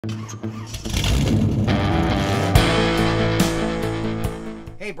Hey,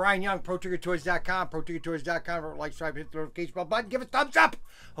 Brian Young, ProTinkerToys.com, ProTinkerToys.com. Like, subscribe, hit the notification bell button, give it a thumbs up.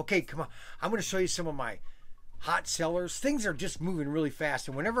 Okay, come on. I'm going to show you some of my hot sellers. Things are just moving really fast,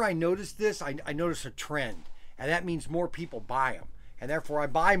 and whenever I notice this, I notice a trend, and that means more people buy them, and therefore I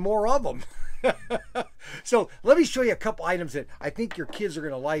buy more of them. So let me show you a couple items that I think your kids are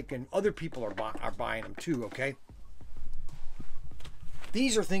going to like, and other people are buying them too. Okay.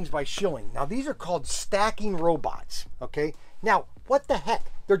 These are things by Schylling. Now these are called stacking robots. Okay. Now what the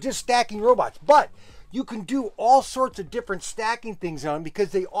heck? They're just stacking robots, but you can do all sorts of different stacking things on them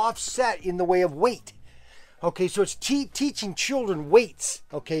because they offset in the way of weight. Okay, so it's teaching children weights,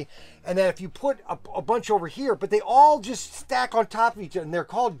 okay? And then if you put a bunch over here, but they all just stack on top of each other, and they're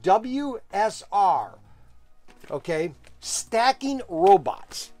called WSR, okay? Stacking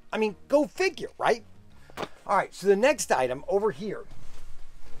robots. I mean, go figure, right? All right, so the next item over here.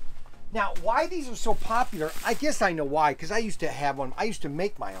 Now, why these are so popular, I guess I know why, because I used to have one. I used to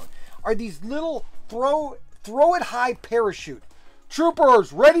make my own. Are these little throw it high parachute.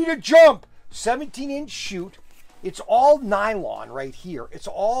 Troopers, ready to jump. 17-inch chute. It's all nylon right here. It's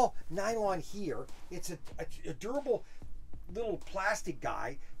all nylon here. It's a durable little plastic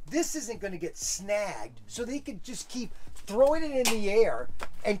guy. This isn't going to get snagged, so they can just keep throwing it in the air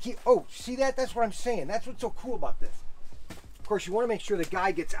and keep. Oh, see that? That's what I'm saying. That's what's so cool about this. Of course, you want to make sure the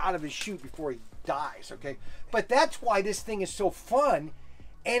guy gets out of his chute before he dies, okay? But that's why this thing is so fun,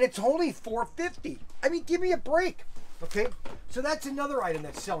 and it's only $4.50. I mean, give me a break. Okay, so that's another item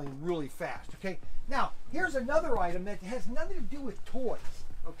that's selling really fast. Okay, now here's another item that has nothing to do with toys.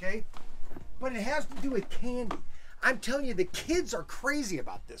 Okay, but it has to do with candy. I'm telling you, the kids are crazy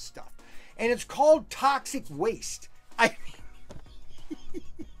about this stuff, and it's called toxic waste.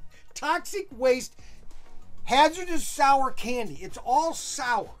 Toxic waste, hazardous sour candy. It's all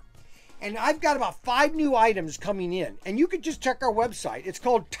sour, and I've got about 5 new items coming in, and you can just check our website. It's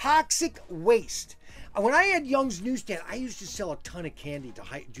called Toxic Waste. When I had Young's Newsstand, I used to sell a ton of candy to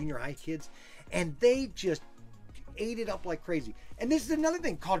junior high kids, and they just ate it up like crazy. And this is another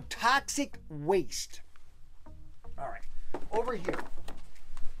thing called toxic waste. All right, over here.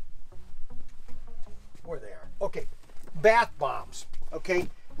 Where they are. Okay, bath bombs. Okay,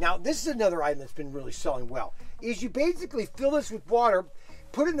 now this is another item that's been really selling well. Is you basically fill this with water,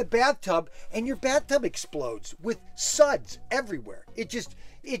 put it in the bathtub, and your bathtub explodes with suds everywhere. It just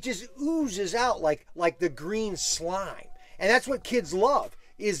oozes out like the green slime. And that's what kids love,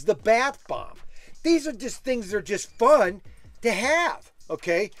 is the bath bomb. These are just things that are just fun to have,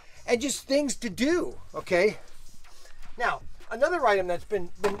 okay? And just things to do, okay? Now, another item that's been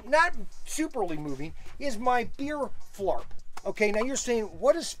not superly moving is my beer Flarp. Okay, now you're saying,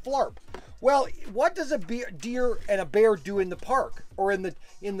 what is Flarp? Well, what does a deer and a bear do in the park or in the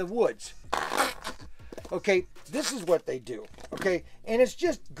woods? Okay, this is what they do, okay? And it's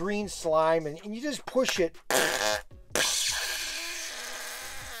just green slime, and you just push it.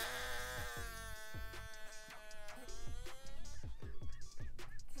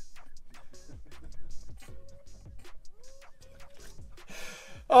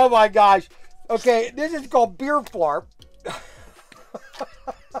 Oh my gosh. Okay, this is called beer Flarp.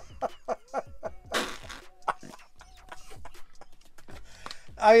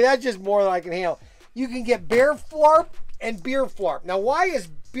 I mean, that's just more than I can handle. You can get bear Flarp and beer Flarp. Now, why is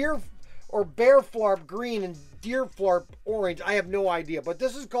beer or bear Flarp green and deer Flarp orange? I have no idea. But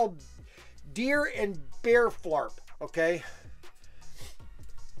this is called deer and bear Flarp, okay?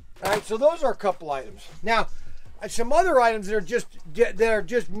 All right, so those are a couple items. Now, some other items that are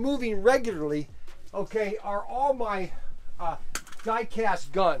just moving regularly, okay, are all my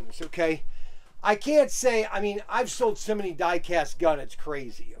die-cast guns, okay? I can't say, I mean, I've sold so many die-cast guns, it's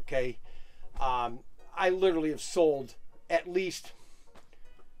crazy, okay? I literally have sold at least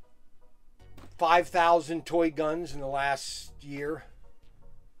 5,000 toy guns in the last year.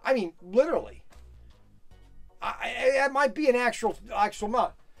 I mean, literally. It might be an actual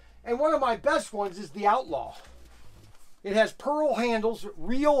amount. And one of my best ones is the Outlaw. It has pearl handles,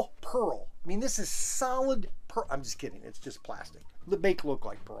 real pearl. I mean, this is solid pearl. I'm just kidding. It's just plastic. Make it look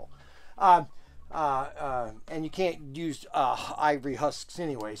like pearl. And you can't use ivory husks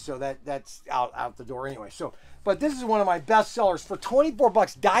anyway, so that's out the door anyway. So, but this is one of my best sellers for 24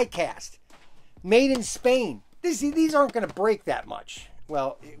 bucks, die cast, made in Spain. These aren't going to break that much.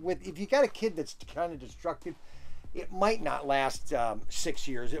 Well, if you got a kid that's kind of destructive, it might not last 6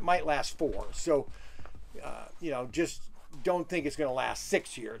 years. It might last 4. So, you know, just don't think it's going to last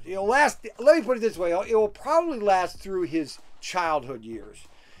 6 years. It'll last. Let me put it this way: it will probably last through his childhood years.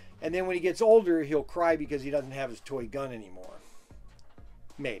 And then when he gets older, he'll cry because he doesn't have his toy gun anymore.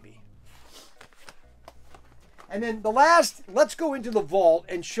 maybe. And then the last, let's go into the vault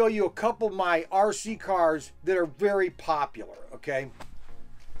and show you a couple of my RC cars that are very popular, okay?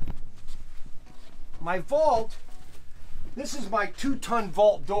 My vault, this is my 2-ton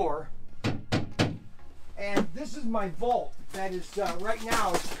vault door. And this is my vault that is, right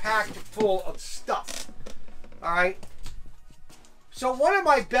now, is packed full of stuff, all right? So one of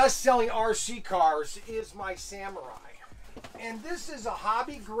my best-selling RC cars is my Samurai. And this is a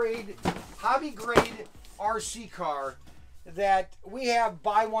hobby grade RC car that we have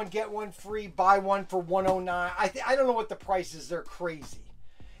buy one, get one free, buy one for $109. I don't know what the price is, they're crazy.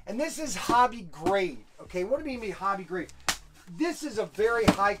 And this is hobby grade, okay? What do you mean hobby grade? This is a very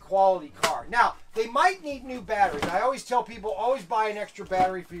high quality car. Now, they might need new batteries. I always tell people, always buy an extra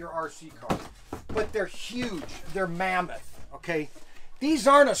battery for your RC car. But they're huge, they're mammoth, okay? These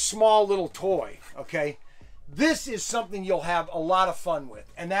aren't a small little toy, okay? This is something you'll have a lot of fun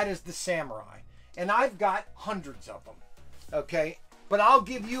with, and that is the Samurai. And I've got hundreds of them, okay? But I'll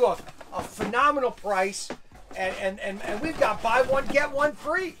give you a phenomenal price, and we've got buy one, get one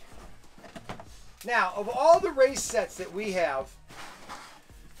free. Now, of all the race sets that we have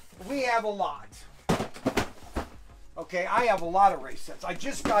a lot. Okay, I have a lot of race sets. I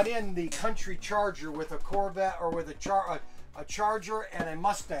just got in the Country Charger with a Corvette, or with a Charger and a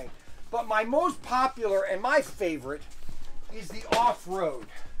Mustang. But my most popular and my favorite is the off-road.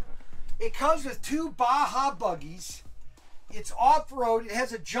 It comes with 2 Baja buggies. It's off-road. It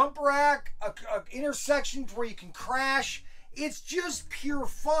has a jump rack, intersections where you can crash. It's just pure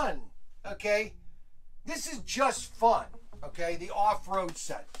fun, okay? This is just fun, okay? The off-road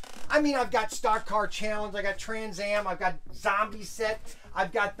set. I mean, I've got Stock Car Challenge, I got Trans Am, I've got Zombie set,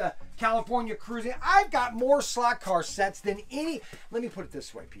 I've got the California Cruising. I've got more slot car sets than any. Let me put it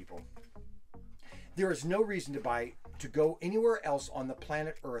this way, people. There is no reason to go anywhere else on the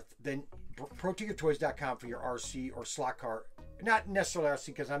planet Earth than ProTinkerToys.com for your RC or slot car. Not necessarily RC,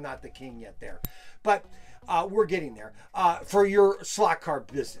 because I'm not the king yet there. But we're getting there. For your slot car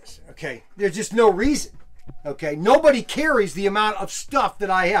business, okay? There's just no reason, okay? Nobody carries the amount of stuff that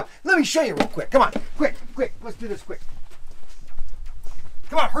I have. Let me show you real quick. Come on, quick. Let's do this quick.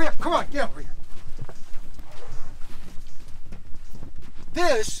 Come on, hurry up. Come on, get over here.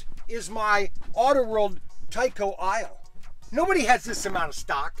 This is my Auto World Tyco aisle. Nobody has this amount of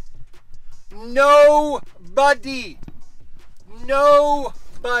stock. Nobody.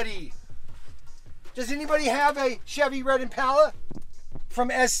 Does anybody have a Chevy Red Impala from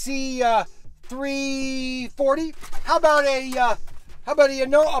SC 340? How about a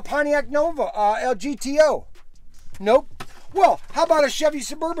Pontiac Nova LGTO? Nope. Well, how about a Chevy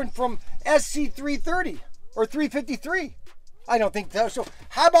Suburban from SC 330 or 353? I don't think so.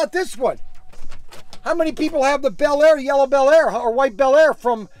 How about this one? How many people have the Bel Air, yellow Bel Air, or white Bel Air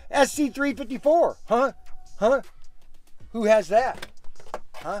from SC 354? Huh? Who has that?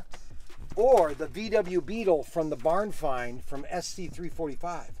 Huh? Or the VW Beetle from the Barn Find from SC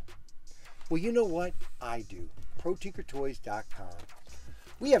 345? Well, you know what? I do. ProTinkerToys.com.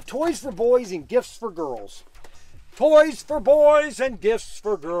 We have toys for boys and gifts for girls. Toys for boys and gifts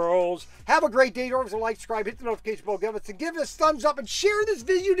for girls. Have a great day. Don't forget to like, subscribe, hit the notification bell, give us a thumbs up, and share this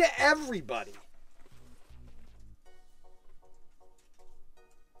video to everybody.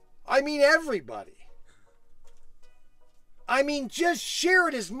 I mean everybody. I mean, just share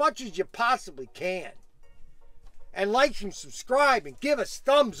it as much as you possibly can. And like and subscribe and give us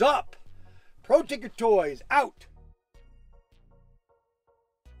thumbs up. Pro Tinker Toys out.